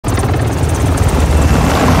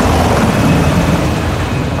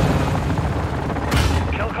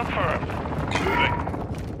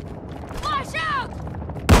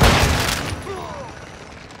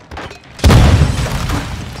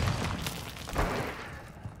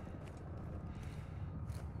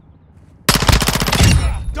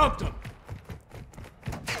Stumped him!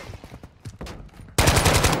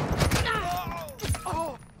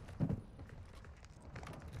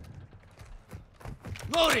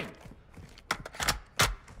 Loading!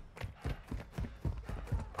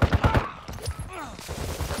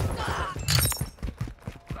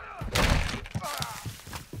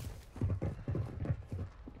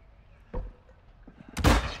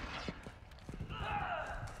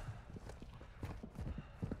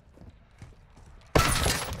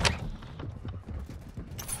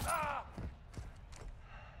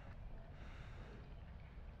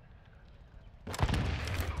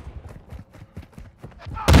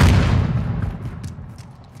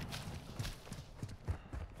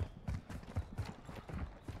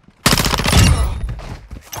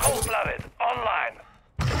 Cold-blooded, online.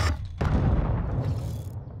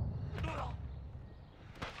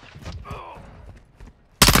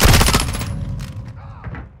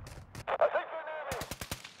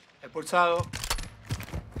 Expulsado.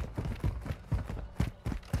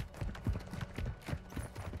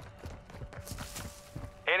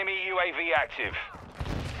 Enemy UAV active.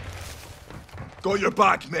 Got your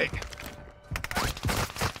back, mate.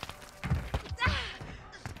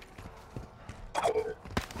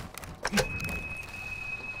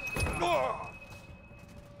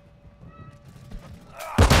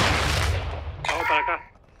 Vamos para acá.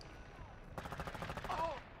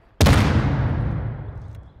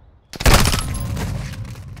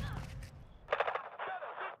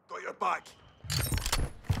 Got your back.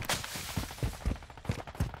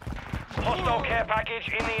 Hostile care package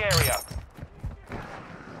in the area.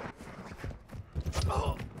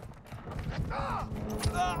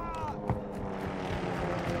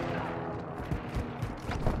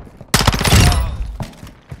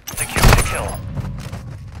 Secure the kill.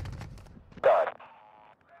 Done.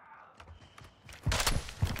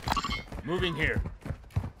 Moving here.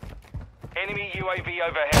 Enemy UAV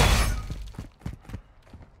overhead.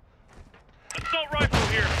 Assault rifle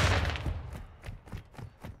here.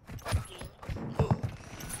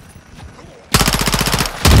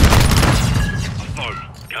 Affirm.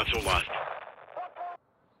 Cancel last.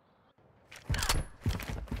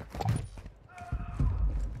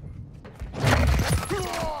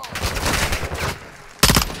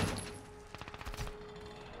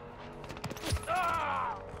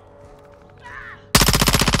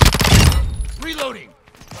 Reloading!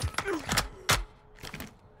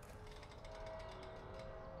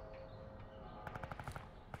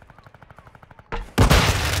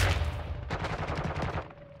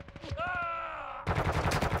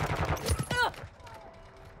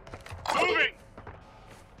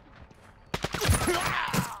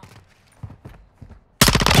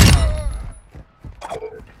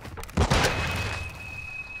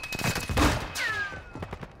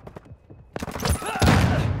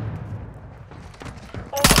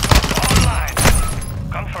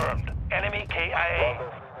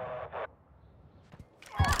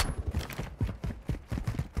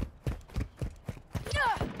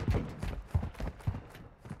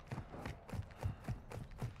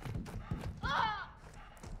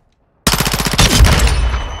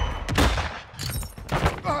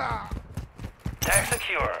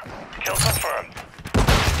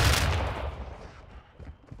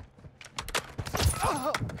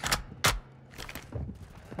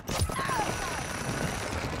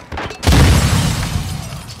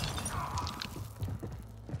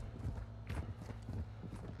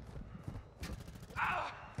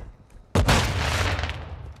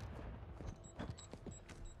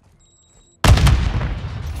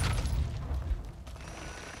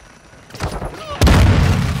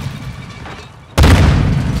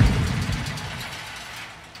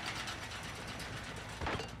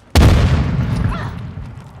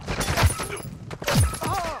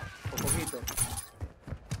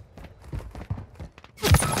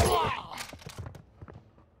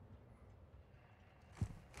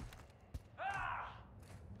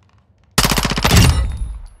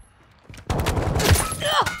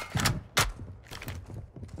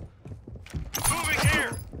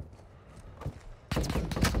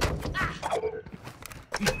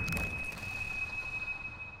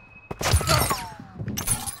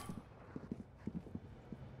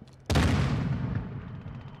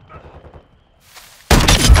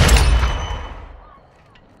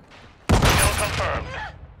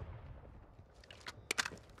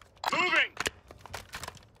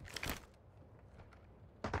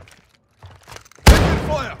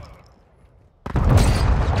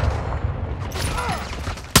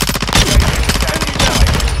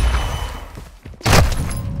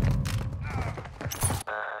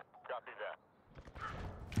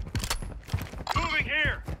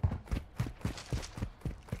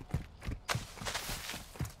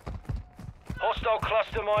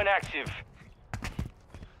 cluster mine active.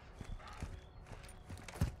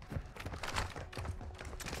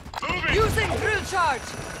 Moving! Using drill charge!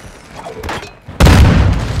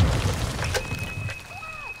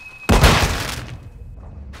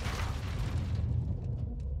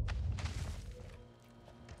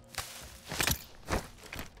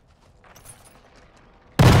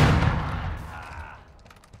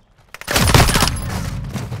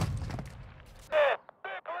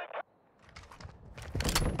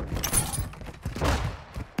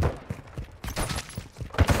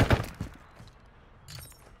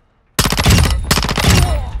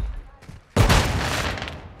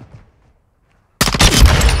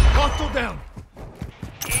 Hostile down.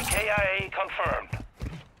 EKIA confirmed.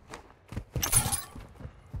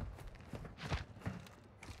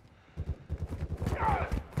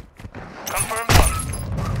 Confirmed one.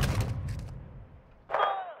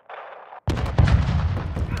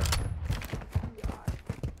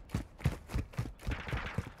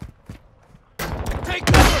 Take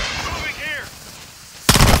cover. Moving here!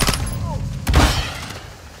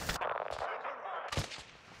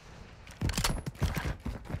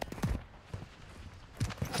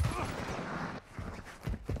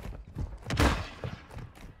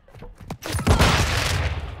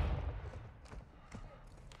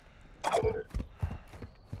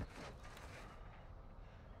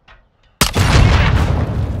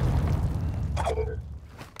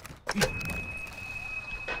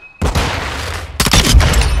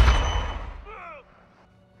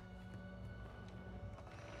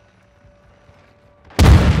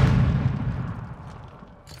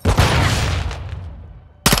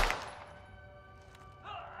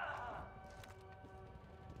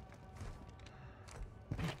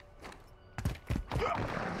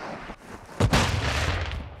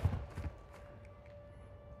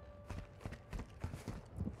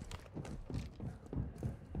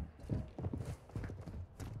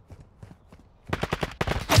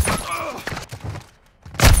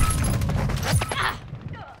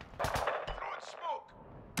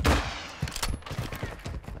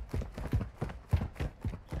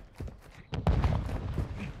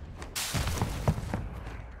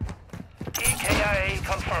 EKIA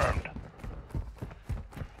confirmed.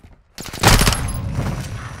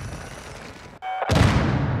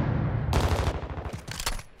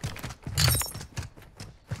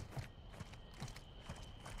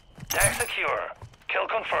 Tag secure. Kill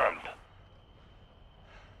confirmed.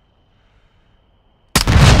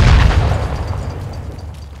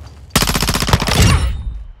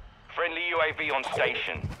 Friendly UAV on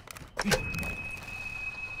station.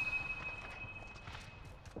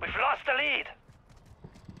 We've lost the lead.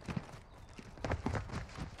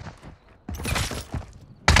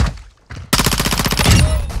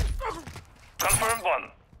 Confirmed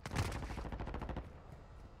one.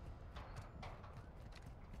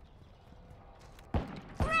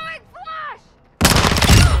 Throwing flash!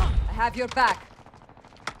 I have your back.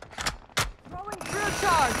 Throwing drill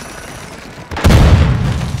charge!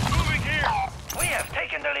 Moving here! We have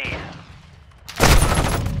taken the lead.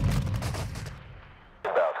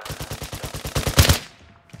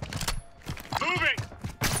 Moving!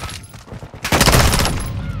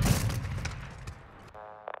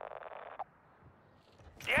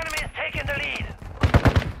 The enemy is taking the lead.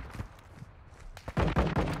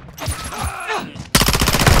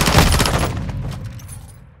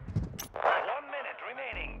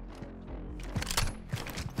 Remaining.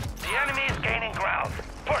 The enemy is gaining ground.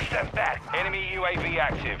 Push them back. Enemy UAV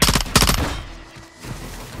active.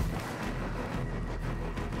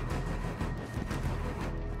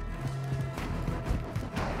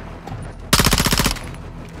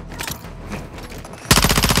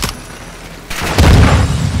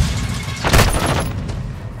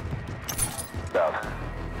 Down.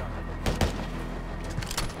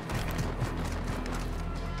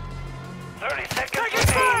 30 seconds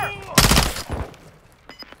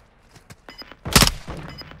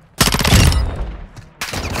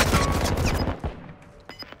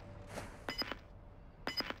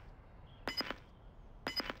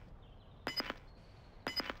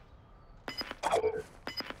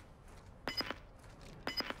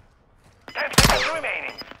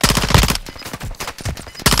remaining.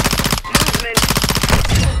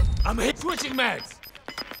 I'm hit. Switching mags.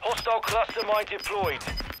 Hostile cluster mine deployed.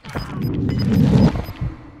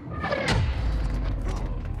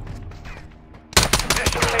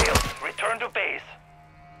 Mission failed. Return to base.